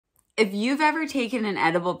If you've ever taken an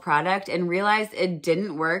edible product and realized it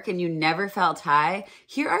didn't work and you never felt high,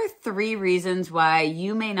 here are 3 reasons why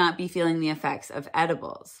you may not be feeling the effects of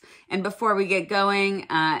edibles. And before we get going,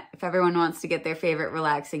 if everyone wants to get their favorite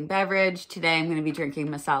relaxing beverage, today I'm going to be drinking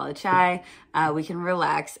masala chai. We can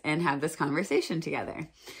relax and have this conversation together.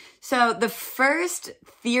 So the first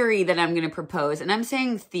theory that I'm going to propose, and I'm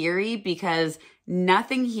saying theory because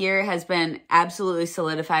nothing here has been absolutely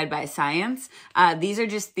solidified by science. These are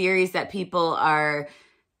just theories that people are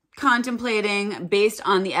contemplating based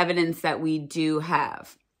on the evidence that we do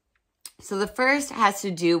have. So the first has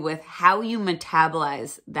to do with how you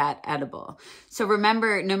metabolize that edible. So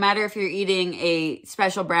remember, no matter if you're eating a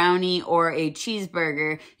special brownie or a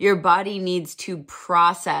cheeseburger, your body needs to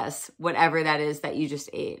process whatever that is that you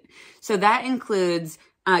just ate. So that includes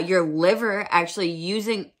your liver actually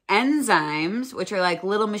using enzymes, which are like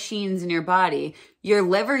little machines in your body. Your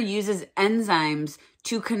liver uses enzymes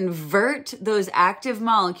to convert those active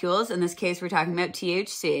molecules, in this case we're talking about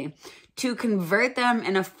THC, to convert them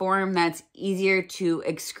in a form that's easier to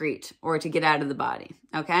excrete or to get out of the body,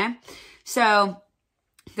 okay? So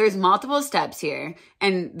there's multiple steps here,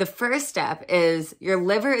 and the first step is your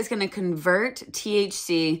liver is going to convert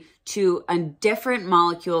THC to a different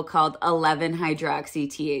molecule called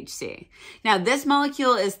 11-hydroxy-THC. Now, this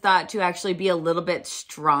molecule is thought to actually be a little bit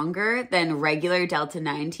stronger than regular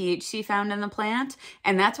delta-9 THC found in the plant,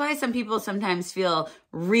 and that's why some people sometimes feel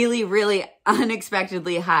really, really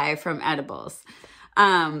unexpectedly high from edibles.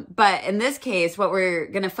 But in this case, what we're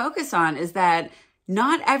going to focus on is that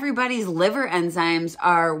not everybody's liver enzymes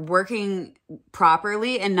are working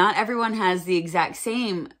properly, and not everyone has the exact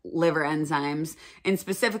same liver enzymes, and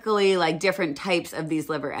specifically like different types of these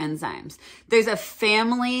liver enzymes. There's a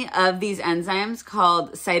family of these enzymes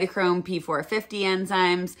called cytochrome P450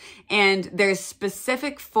 enzymes, and there's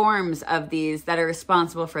specific forms of these that are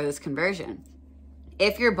responsible for this conversion.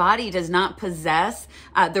 If your body does not possess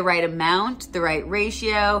the right amount, the right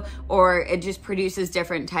ratio, or it just produces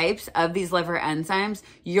different types of these liver enzymes,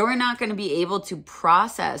 you're not going to be able to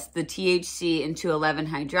process the THC into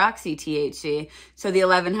 11-hydroxy-THC. So the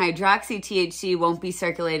 11-hydroxy-THC won't be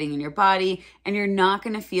circulating in your body, and you're not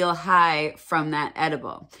going to feel high from that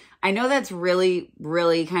edible. I know that's really,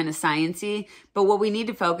 really kind of sciencey, but what we need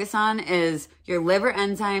to focus on is your liver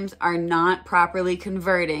enzymes are not properly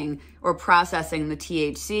converting or processing the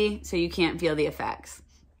THC, so you can't feel the effects.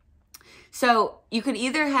 So you could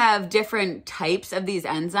either have different types of these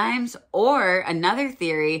enzymes, or another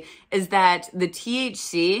theory is that the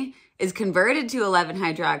THC is converted to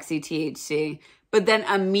 11-hydroxy-THC, but then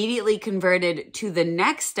immediately converted to the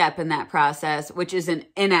next step in that process, which is an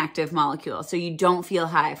inactive molecule. So you don't feel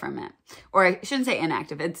high from it. Or I shouldn't say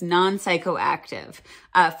inactive, it's non-psychoactive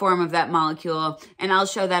form of that molecule. And I'll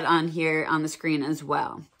show that on here on the screen as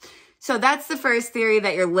well. So that's the first theory,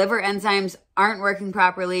 that your liver enzymes aren't working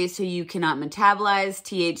properly, so you cannot metabolize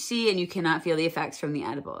THC and you cannot feel the effects from the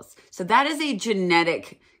edibles. So that is a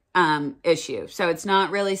genetic issue. So it's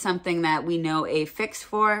not really something that we know a fix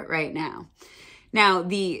for right now. Now,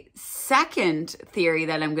 the second theory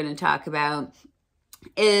that I'm going to talk about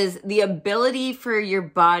is the ability for your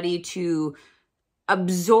body to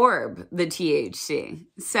absorb the THC.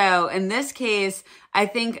 So in this case, I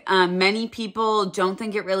think many people don't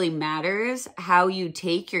think it really matters how you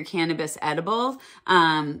take your cannabis edible.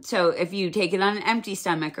 So if you take it on an empty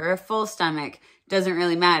stomach or a full stomach, doesn't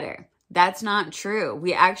really matter. That's not true.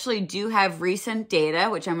 We actually do have recent data,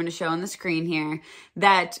 which I'm going to show on the screen here,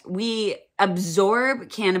 that we absorb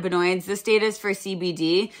cannabinoids. This data is for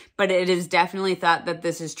CBD, but it is definitely thought that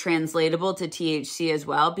this is translatable to THC as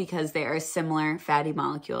well because they are similar fatty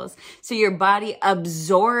molecules. So your body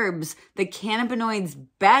absorbs the cannabinoids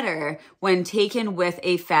better when taken with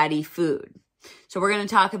a fatty food. So we're going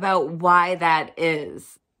to talk about why that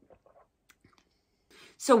is.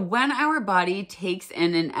 So when our body takes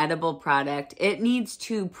in an edible product, it needs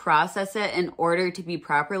to process it in order to be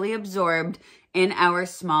properly absorbed in our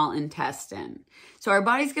small intestine. So our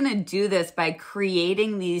body's going to do this by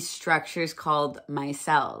creating these structures called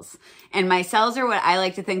micelles. And micelles are what I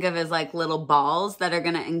like to think of as like little balls that are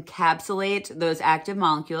going to encapsulate those active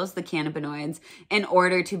molecules, the cannabinoids, in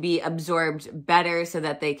order to be absorbed better so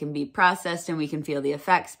that they can be processed and we can feel the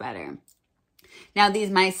effects better. Now, these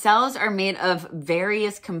micelles are made of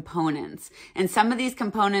various components, and some of these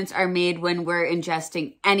components are made when we're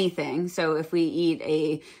ingesting anything. So if we eat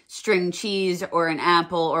a string cheese or an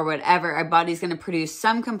apple or whatever, our body's going to produce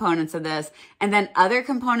some components of this, and then other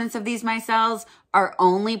components of these micelles are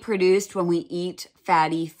only produced when we eat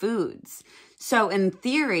fatty foods. So in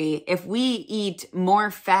theory, if we eat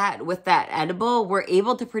more fat with that edible, we're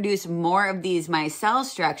able to produce more of these micelle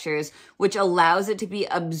structures, which allows it to be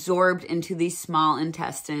absorbed into the small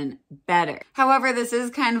intestine better. However, this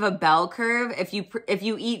is kind of a bell curve. If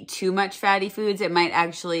you eat too much fatty foods, it might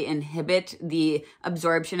actually inhibit the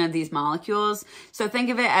absorption of these molecules. So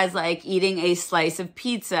think of it as like eating a slice of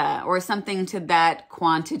pizza or something to that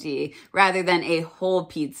quantity rather than a whole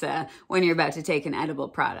pizza when you're about to take an edible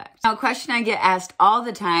product. Now, a question I get asked all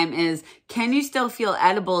the time is, can you still feel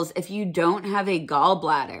edibles if you don't have a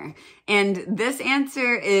gallbladder? And this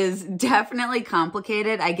answer is definitely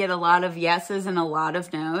complicated. I get a lot of yeses and a lot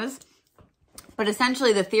of nos. But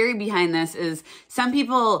essentially the theory behind this is some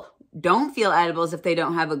people don't feel edibles if they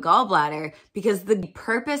don't have a gallbladder, because the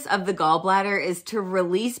purpose of the gallbladder is to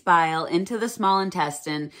release bile into the small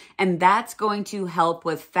intestine, and that's going to help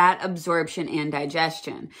with fat absorption and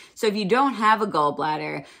digestion. So if you don't have a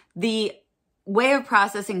gallbladder, the way of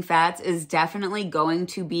processing fats is definitely going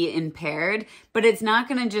to be impaired, but it's not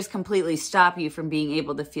going to just completely stop you from being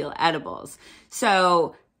able to feel edibles.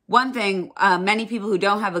 So one thing, many people who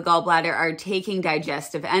don't have a gallbladder are taking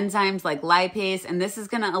digestive enzymes like lipase, and this is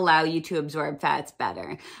going to allow you to absorb fats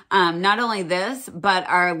better. Not only this, but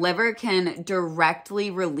our liver can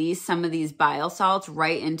directly release some of these bile salts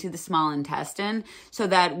right into the small intestine so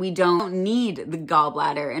that we don't need the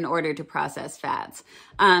gallbladder in order to process fats.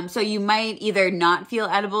 So you might either not feel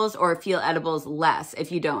edibles or feel edibles less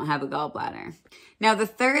if you don't have a gallbladder. Now, the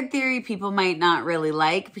third theory people might not really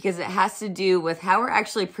like because it has to do with how we're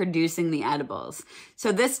actually producing the edibles.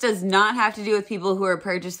 So this does not have to do with people who are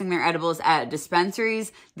purchasing their edibles at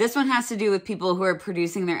dispensaries. This one has to do with people who are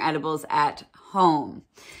producing their edibles at home.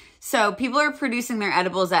 So people who are producing their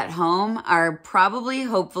edibles at home are probably,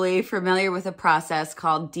 hopefully, familiar with a process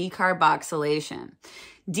called decarboxylation.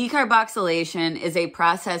 Decarboxylation is a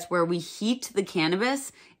process where we heat the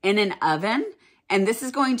cannabis in an oven, and this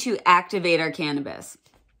is going to activate our cannabis.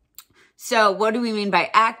 So what do we mean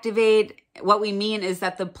by activate? What we mean is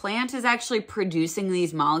that the plant is actually producing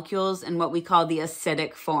these molecules in what we call the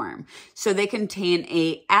acidic form. So they contain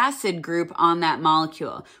an acid group on that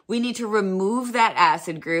molecule. We need to remove that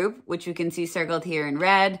acid group, which you can see circled here in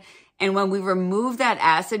red. And when we remove that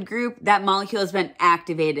acid group, that molecule has been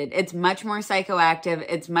activated. It's much more psychoactive.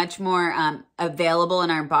 It's much more available in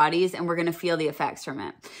our bodies, and we're going to feel the effects from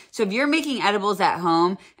it. So if you're making edibles at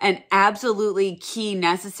home, an absolutely key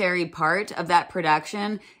necessary part of that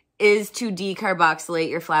production is to decarboxylate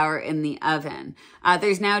your flour in the oven.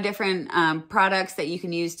 There's now different products that you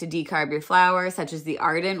can use to decarb your flour, such as the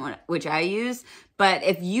Ardent, which I use. But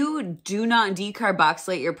if you do not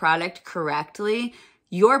decarboxylate your product correctly,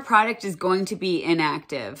 your product is going to be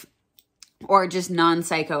inactive or just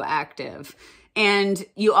non-psychoactive. And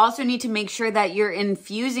you also need to make sure that you're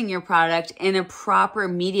infusing your product in a proper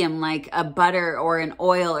medium, like a butter or an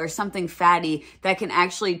oil or something fatty that can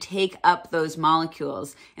actually take up those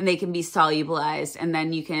molecules, and they can be solubilized, and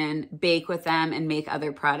then you can bake with them and make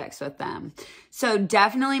other products with them. So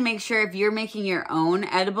definitely make sure if you're making your own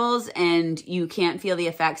edibles and you can't feel the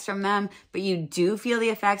effects from them, but you do feel the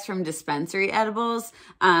effects from dispensary edibles,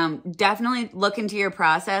 definitely look into your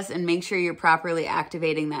process and make sure you're properly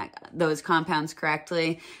activating those compounds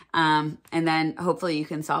correctly. And then hopefully you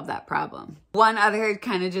can solve that problem. One other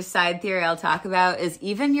kind of just side theory I'll talk about is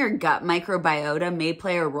even your gut microbiota may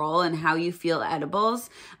play a role in how you feel edibles.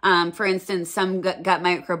 For instance, some gut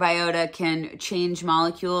microbiota can change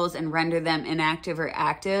molecules and render them inactive or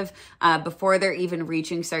active before they're even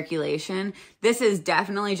reaching circulation. This is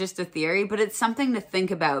definitely just a theory, but it's something to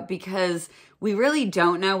think about because we really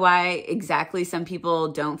don't know why exactly some people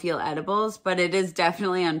don't feel edibles, but it is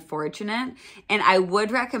definitely unfortunate. And I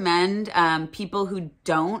would recommend people who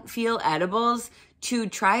don't feel edibles to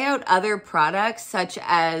try out other products such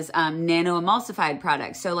as nano-emulsified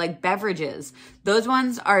products. So like beverages, those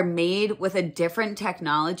ones are made with a different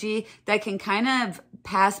technology that can kind of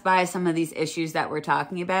pass by some of these issues that we're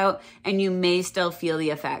talking about, and you may still feel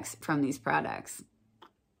the effects from these products.